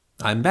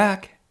I'm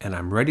back, and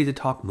I'm ready to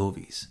talk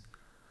movies.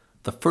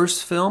 The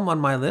first film on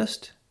my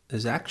list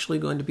is actually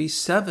going to be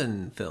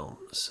 7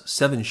 films,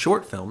 7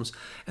 short films,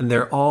 and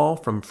they're all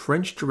from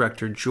French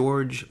director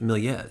Georges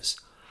Méliès.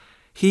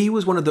 He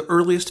was one of the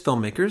earliest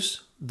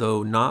filmmakers,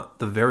 though not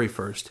the very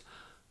first,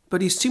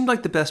 but he seemed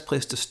like the best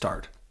place to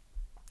start.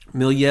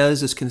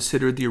 Méliès is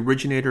considered the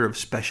originator of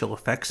special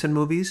effects in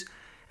movies,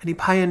 and he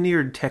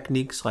pioneered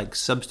techniques like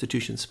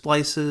substitution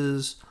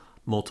splices,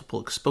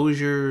 multiple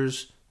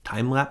exposures,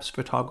 time-lapse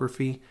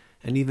photography,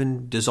 and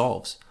even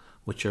dissolves,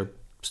 which are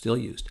still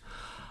used.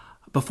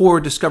 Before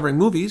discovering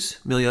movies,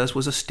 Méliès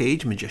was a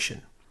stage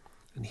magician,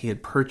 and he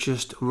had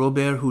purchased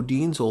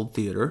Robert-Houdin's old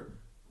theater,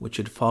 which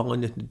had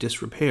fallen into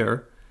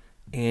disrepair,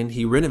 and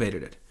he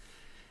renovated it.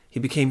 He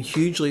became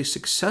hugely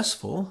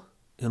successful,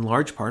 in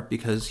large part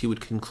because he would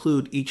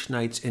conclude each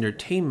night's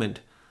entertainment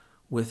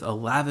with a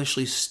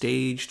lavishly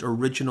staged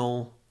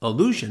original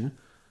illusion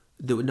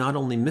that would not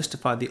only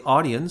mystify the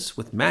audience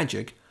with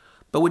magic,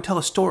 but would tell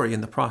a story in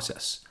the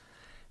process.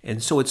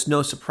 And so it's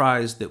no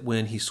surprise that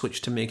when he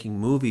switched to making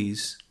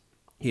movies,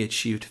 he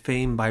achieved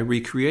fame by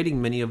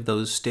recreating many of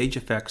those stage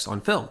effects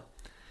on film.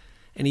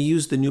 And he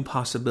used the new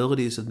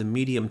possibilities of the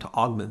medium to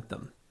augment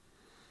them.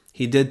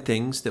 He did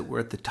things that were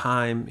at the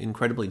time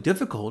incredibly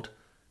difficult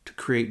to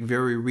create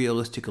very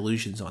realistic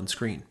illusions on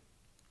screen.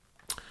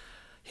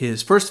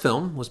 His first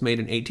film was made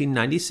in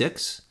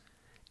 1896,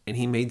 and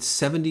he made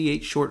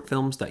 78 short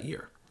films that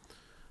year.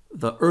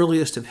 The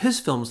earliest of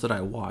his films that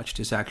I watched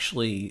is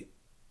actually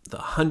the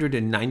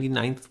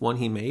 199th one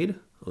he made,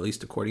 at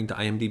least according to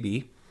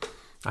IMDB.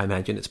 I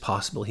imagine it's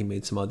possible he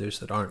made some others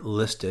that aren't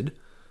listed.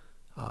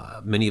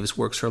 Many of his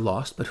works are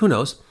lost, but who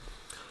knows?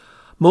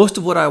 Most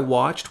of what I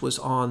watched was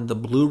on the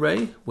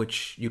Blu-ray,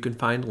 which you can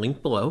find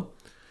linked below.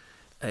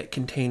 It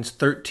contains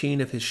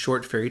 13 of his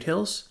short fairy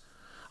tales.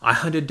 I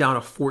hunted down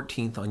a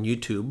 14th on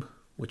YouTube,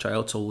 which I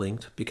also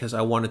linked because I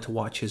wanted to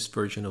watch his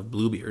version of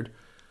Bluebeard.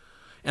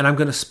 And I'm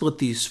going to split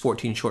these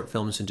 14 short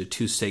films into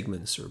 2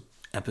 segments, or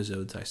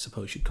episodes, I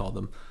suppose you'd call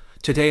them.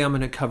 Today I'm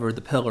going to cover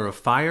The Pillar of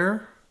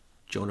Fire,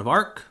 Joan of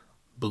Arc,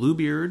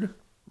 Bluebeard,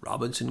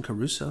 Robinson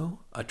Crusoe,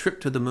 A Trip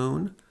to the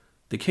Moon,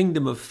 The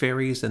Kingdom of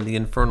Fairies, and The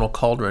Infernal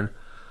Cauldron.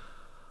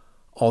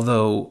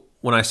 Although,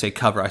 when I say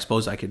cover, I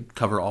suppose I could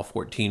cover all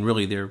 14.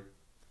 Really,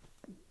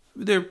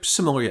 they're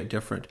similar yet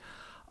different.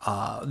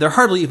 They're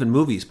hardly even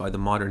movies by the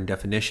modern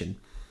definition.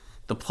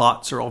 The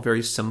plots are all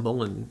very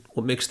simple, and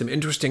what makes them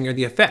interesting are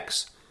the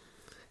effects.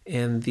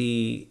 And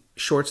the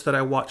shorts that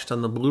I watched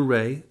on the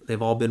Blu-ray,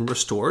 they've all been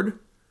restored.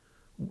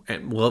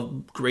 And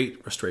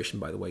great restoration,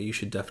 by the way. You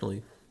should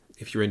definitely,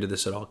 if you're into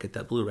this at all, get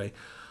that Blu-ray.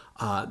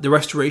 The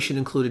restoration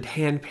included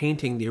hand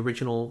painting the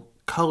original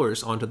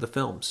colors onto the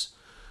films.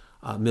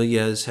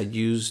 Méliès had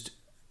used,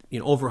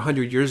 over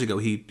 100 years ago,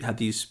 he had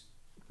these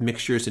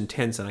mixtures and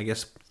tints, and I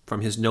guess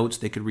from his notes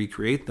they could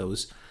recreate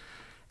those.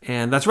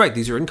 And that's right,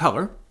 these are in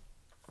color,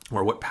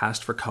 or what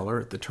passed for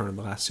color at the turn of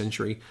the last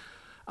century.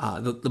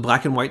 The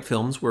black and white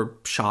films were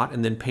shot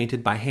and then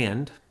painted by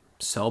hand,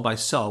 cell by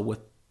cell, with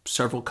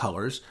several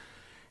colors,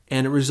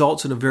 and it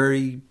results in a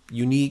very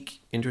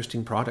unique,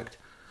 interesting product.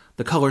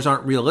 The colors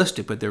aren't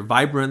realistic, but they're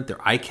vibrant,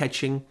 they're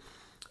eye-catching.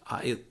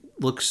 It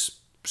looks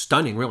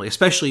stunning, really,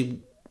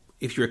 especially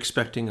if you're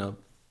expecting a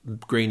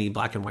grainy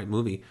black and white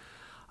movie.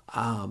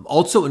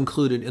 Also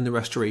included in the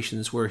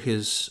restorations were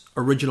his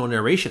original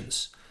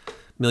narrations.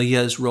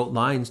 Méliès wrote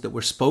lines that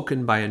were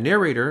spoken by a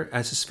narrator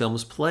as his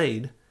films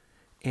played,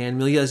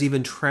 and Méliès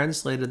even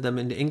translated them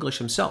into English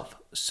himself,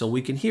 so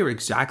we can hear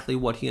exactly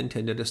what he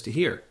intended us to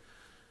hear.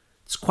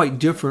 It's quite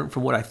different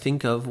from what I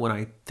think of when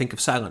I think of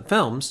silent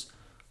films.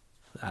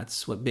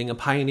 That's what being a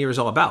pioneer is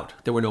all about.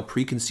 There were no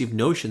preconceived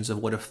notions of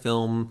what a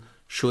film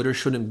should or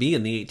shouldn't be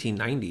in the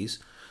 1890s,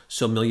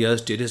 so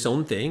Méliès did his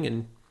own thing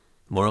and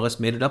more or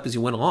less made it up as he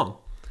went along.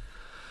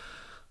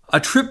 A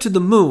Trip to the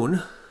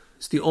Moon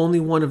is the only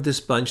one of this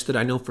bunch that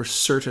I know for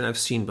certain I've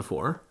seen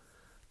before.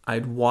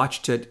 I'd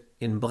watched it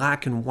in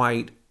black and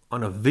white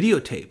on a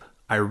videotape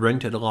I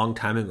rented a long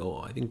time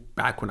ago, I think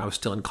back when I was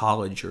still in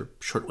college or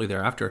shortly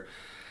thereafter.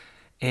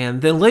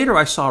 And then later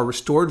I saw a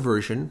restored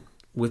version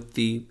with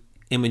the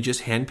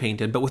images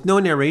hand-painted, but with no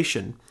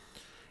narration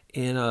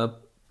in a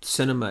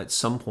cinema at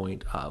some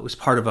point. It was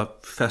part of a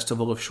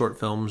festival of short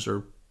films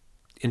or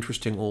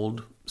interesting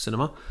old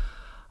cinema,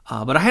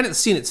 but I hadn't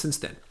seen it since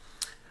then.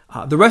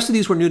 The rest of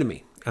these were new to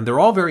me, and they're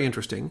all very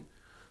interesting.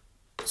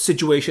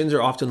 Situations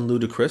are often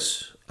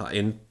ludicrous.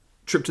 In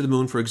Trip to the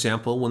Moon, for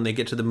example, when they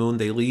get to the moon,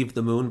 they leave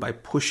the moon by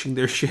pushing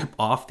their ship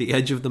off the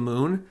edge of the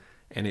moon,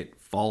 and it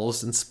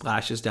falls and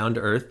splashes down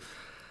to Earth.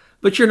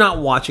 But you're not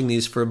watching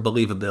these for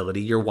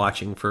believability. You're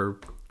watching for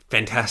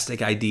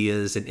fantastic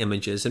ideas and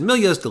images, and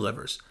Méliès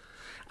delivers.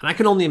 And I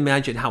can only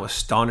imagine how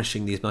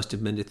astonishing these must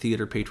have been to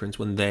theater patrons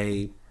when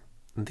the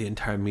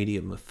entire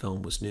medium of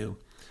film was new.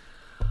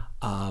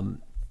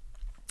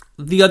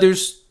 The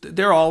others,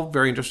 they're all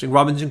very interesting.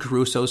 Robinson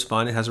Crusoe is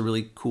fun. It has a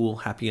really cool,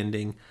 happy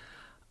ending.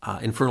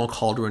 Infernal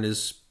Cauldron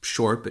is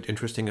short but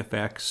interesting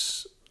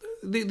effects.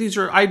 These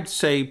are, I'd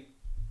say,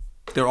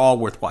 they're all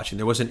worth watching.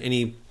 There wasn't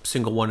any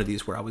single one of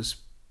these where I was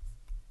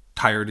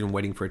tired and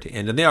waiting for it to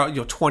end. And they are,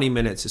 20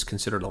 minutes is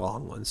considered a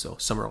long one, so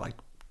some are like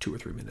 2 or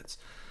 3 minutes.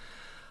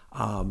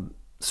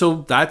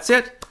 So that's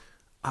it.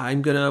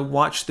 I'm going to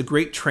watch The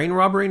Great Train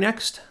Robbery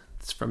next.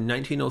 It's from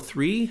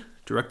 1903,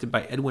 directed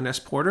by Edwin S.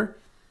 Porter.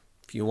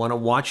 If you want to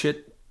watch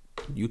it,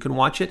 you can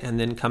watch it and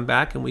then come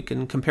back and we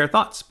can compare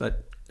thoughts.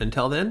 But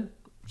until then,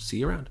 see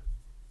you around.